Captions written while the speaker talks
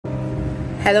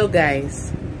Hello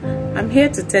guys, I'm here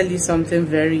to tell you something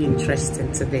very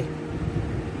interesting today.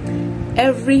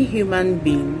 Every human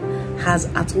being has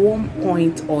at one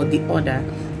point or the other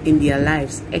in their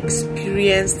lives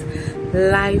experienced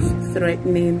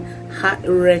life-threatening,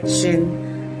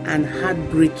 heart-wrenching and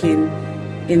heartbreaking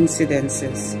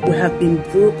incidences. We have been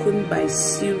broken by a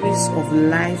series of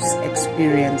life's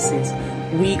experiences.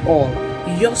 We all,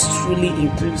 yours truly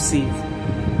inclusive.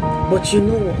 But you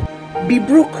know what? Be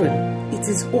broken. It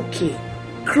is okay.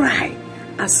 Cry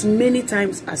as many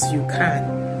times as you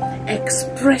can.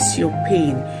 Express your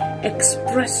pain.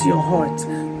 Express your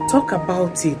hurt. Talk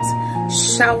about it.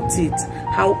 Shout it.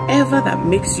 However that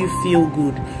makes you feel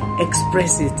good,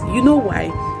 express it. You know why?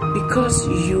 Because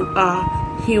you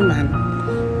are human.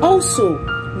 Also,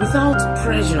 without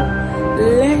pressure,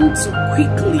 learn to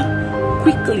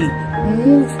quickly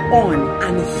move on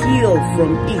and heal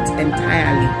from it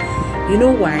entirely. You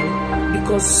know why?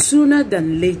 Because sooner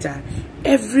than later,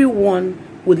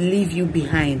 everyone would leave you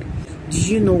behind. Do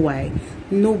you know why?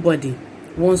 Nobody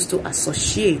wants to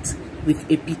associate with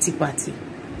a pity party.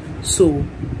 So,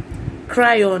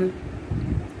 cry on,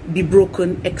 be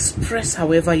broken, express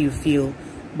however you feel,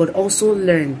 but also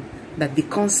learn that the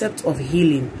concept of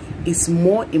healing is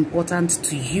more important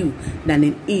to you than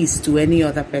it is to any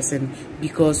other person,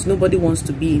 because nobody wants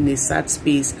to be in a sad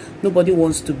space, nobody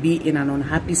wants to be in an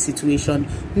unhappy situation,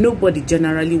 nobody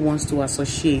generally wants to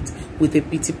associate with a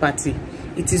pity party.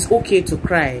 It is okay to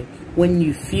cry when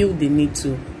you feel the need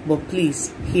to, but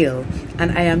please heal.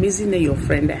 And I am Ezinne, your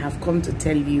friend. I have come to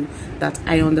tell you that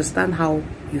I understand how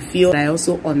you feel. I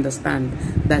also understand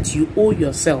that you owe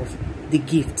yourself the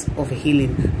gift of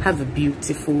healing. Have a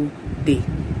beautiful day.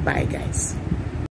 Bye guys.